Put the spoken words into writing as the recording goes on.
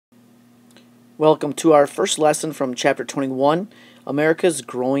Welcome to our first lesson from Chapter 21, America's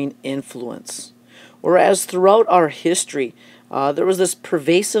Growing Influence. Whereas throughout our history, there was this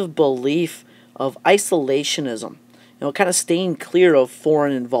pervasive belief of isolationism, kind of staying clear of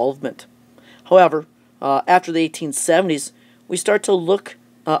foreign involvement. However, after the 1870s, we start to look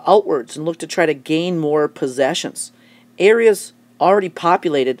outwards and look to try to gain more possessions, areas already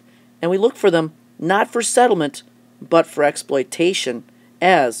populated, and we look for them not for settlement, but for exploitation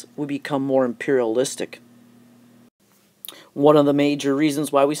as we become more imperialistic. One of the major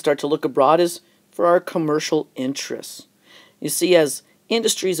reasons why we start to look abroad is for our commercial interests. You see, as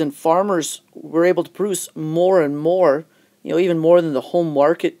industries and farmers were able to produce more and more, even more than the home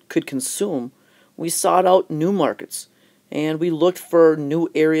market could consume, we sought out new markets, and we looked for new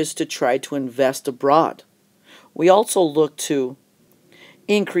areas to try to invest abroad. We also looked to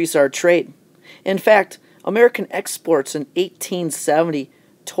increase our trade. In fact, American exports in 1870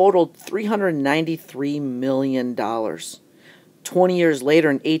 totaled $393 million. 20 years later,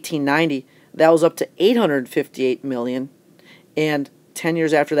 in 1890, that was up to $858 million. And 10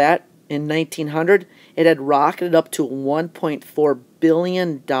 years after that, in 1900, it had rocketed up to $1.4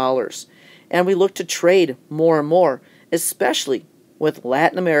 billion. And we looked to trade more and more, especially with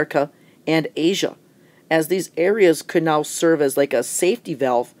Latin America and Asia, as these areas could now serve as like a safety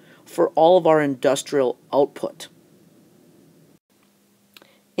valve for all of our industrial output.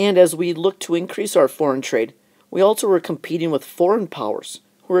 And as we look to increase our foreign trade, we also were competing with foreign powers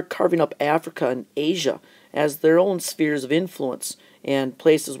who were carving up Africa and Asia as their own spheres of influence and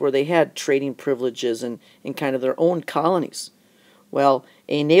places where they had trading privileges and kind of their own colonies. Well,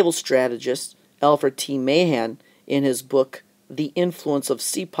 a naval strategist, Alfred T. Mahan, in his book The Influence of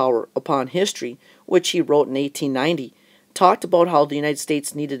Sea Power Upon History, which he wrote in 1890, talked about how the United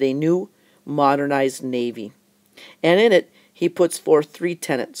States needed a new, modernized navy. And in it, he puts forth three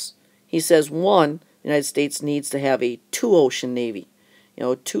tenets. He says, one, the United States needs to have a two-ocean navy.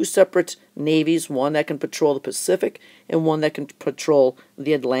 Two separate navies, one that can patrol the Pacific and one that can patrol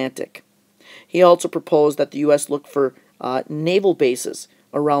the Atlantic. He also proposed that the U.S. look for naval bases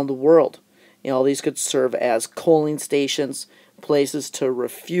around the world. These could serve as coaling stations, places to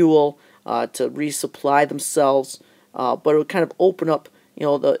refuel, to resupply themselves, but it would kind of open up,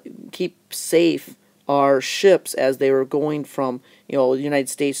 keep safe our ships as they were going from, the United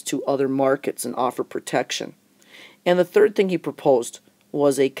States to other markets and offer protection. And the third thing he proposed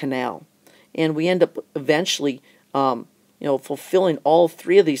was a canal. And we end up eventually, fulfilling all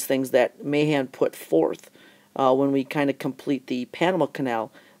three of these things that Mahan put forth when we kind of complete the Panama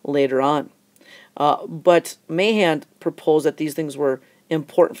Canal later on. But Mahan proposed that these things were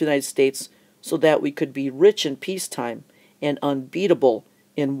important for the United States so that we could be rich in peacetime and unbeatable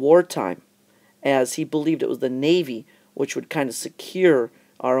in wartime, as he believed it was the Navy which would kind of secure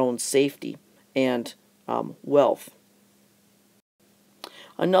our own safety and wealth.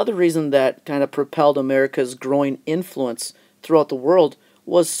 Another reason that kind of propelled America's growing influence throughout the world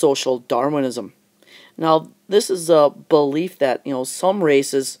was social Darwinism. Now, this is a belief that, some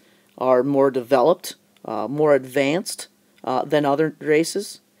races are more developed, more advanced than other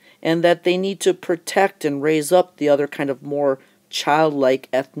races, and that they need to protect and raise up the other kind of more childlike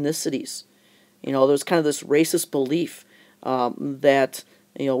ethnicities. There's kind of this racist belief that,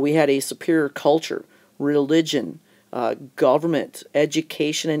 we had a superior culture, religion, government,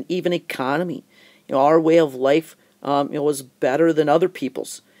 education, and even economy. Our way of life, was better than other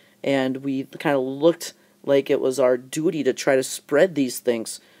people's, and we kind of looked like it was our duty to try to spread these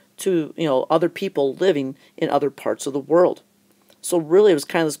things to, other people living in other parts of the world. So really it was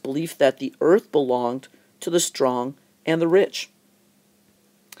kind of this belief that the earth belonged to the strong and the rich.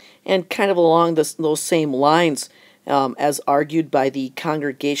 And kind of along those same lines, as argued by the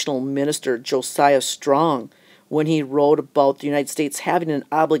Congregational minister Josiah Strong, when he wrote about the United States having an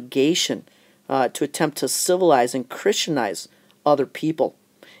obligation to attempt to civilize and Christianize other people,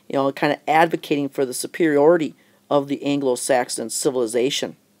 kind of advocating for the superiority of the Anglo-Saxon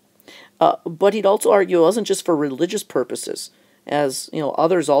civilization. But he'd also argue it wasn't just for religious purposes, as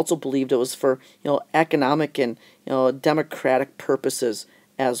others also believed it was for economic and democratic purposes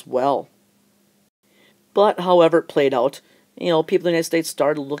as well. But however it played out, people in the United States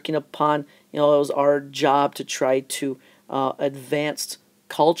started looking upon it was our job to try to advance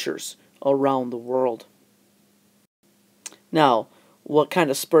cultures around the world. Now, what kind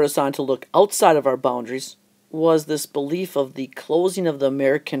of spurred us on to look outside of our boundaries was this belief of the closing of the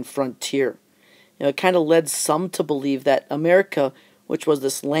American frontier. It kind of led some to believe that America, which was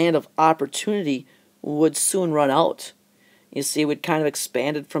this land of opportunity, would soon run out. You see, we'd kind of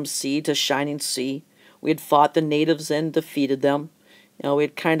expanded from sea to shining sea. We had fought the natives and defeated them. We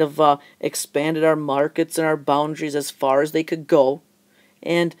had kind of expanded our markets and our boundaries as far as they could go.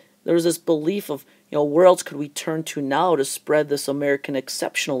 And there was this belief of, where else could we turn to now to spread this American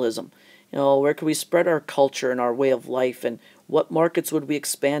exceptionalism? Where could we spread our culture and our way of life, and what markets would we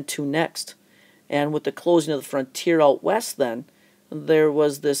expand to next? And with the closing of the frontier out west then, there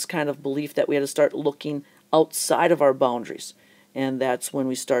was this kind of belief that we had to start looking outside of our boundaries. And that's when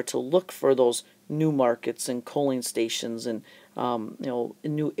we start to look for those new markets and coaling stations and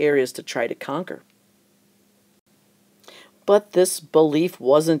new areas to try to conquer. But this belief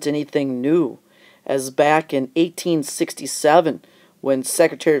wasn't anything new, as back in 1867, when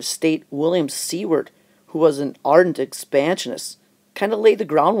Secretary of State William Seward, who was an ardent expansionist, kind of laid the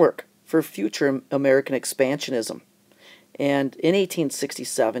groundwork for future American expansionism. And in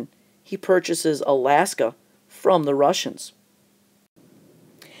 1867, he purchases Alaska from the Russians.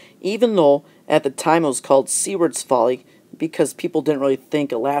 Even though at the time it was called Seward's Folly, because people didn't really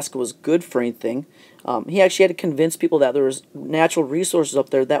think Alaska was good for anything, he actually had to convince people that there was natural resources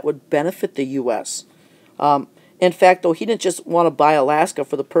up there that would benefit the U.S. In fact, though, he didn't just want to buy Alaska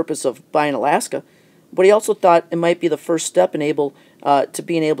for the purpose of buying Alaska, but he also thought it might be the first step in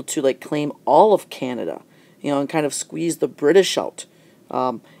being able to claim all of Canada, and kind of squeeze the British out,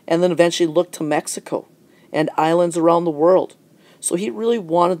 and then eventually look to Mexico and islands around the world. So he really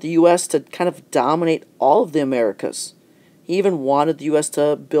wanted the U.S. to kind of dominate all of the Americas. He even wanted the U.S.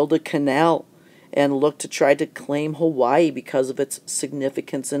 to build a canal and look to try to claim Hawaii because of its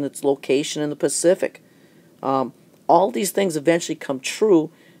significance and its location in the Pacific. All these things eventually come true,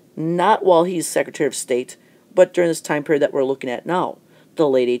 not while he's Secretary of State, but during this time period that we're looking at now, the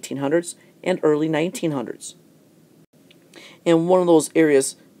late 1800s and early 1900s. And one of those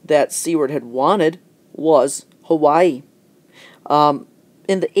areas that Seward had wanted was Hawaii.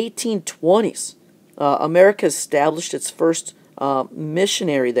 In the 1820s, America established its first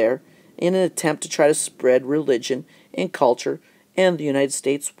missionary there in an attempt to try to spread religion and culture and the United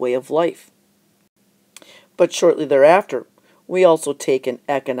States way of life. But shortly thereafter, we also take an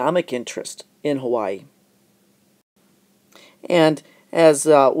economic interest in Hawaii. And as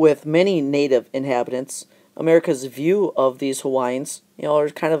with many native inhabitants, America's view of these Hawaiians, are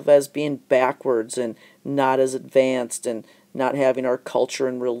kind of as being backwards and not as advanced and not having our culture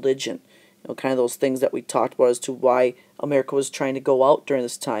and religion. Kind of those things that we talked about as to why America was trying to go out during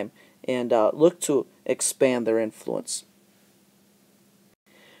this time and look to expand their influence.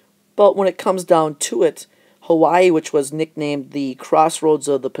 But when it comes down to it, Hawaii, which was nicknamed the Crossroads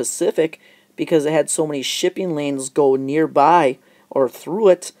of the Pacific because it had so many shipping lanes go nearby or through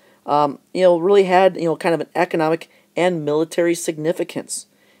it, really had, kind of an economic and military significance.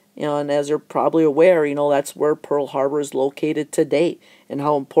 And as you're probably aware, that's where Pearl Harbor is located today and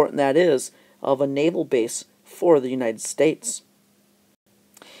how important that is of a naval base for the United States.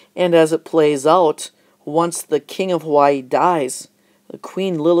 And as it plays out, once the king of Hawaii dies,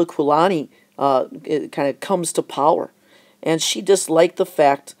 Queen Liliuokalani it kind of comes to power. And she disliked the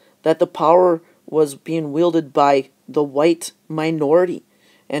fact that the power was being wielded by the white minority.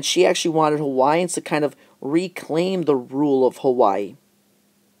 And she actually wanted Hawaiians to kind of reclaim the rule of Hawaii.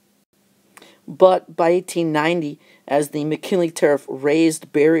 But by 1890, as the McKinley Tariff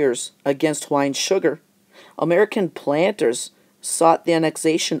raised barriers against Hawaiian sugar, American planters sought the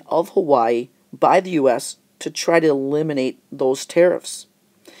annexation of Hawaii by the U.S. to try to eliminate those tariffs.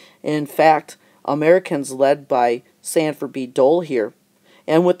 In fact, Americans led by Sanford B. Dole here,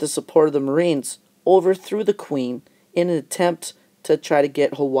 and with the support of the Marines, overthrew the Queen in an attempt to try to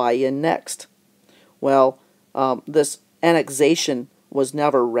get Hawaii annexed. Well, this annexation was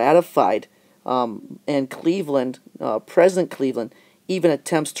never ratified, and Cleveland, President Cleveland, even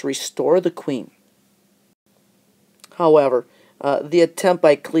attempts to restore the Queen. However, the attempt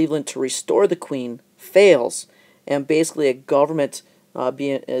by Cleveland to restore the Queen fails, and basically a government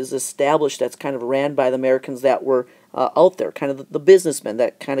is established that's kind of ran by the Americans that were out there, kind of the businessmen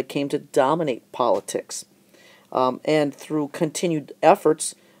that kind of came to dominate politics. And through continued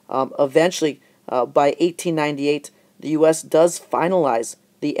efforts, eventually, by 1898, the U.S. does finalize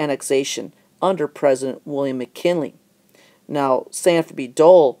the annexation under President William McKinley. Now, Sanford B.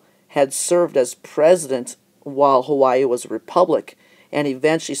 Dole had served as president while Hawaii was a republic, and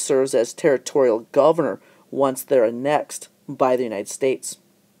eventually serves as territorial governor once they're annexed by the United States.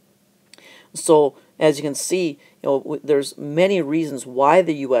 So, as you can see, there's many reasons why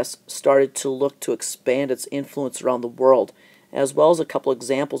the U.S. started to look to expand its influence around the world, as well as a couple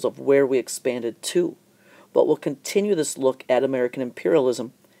examples of where we expanded to. But we'll continue this look at American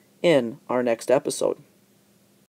imperialism in our next episode.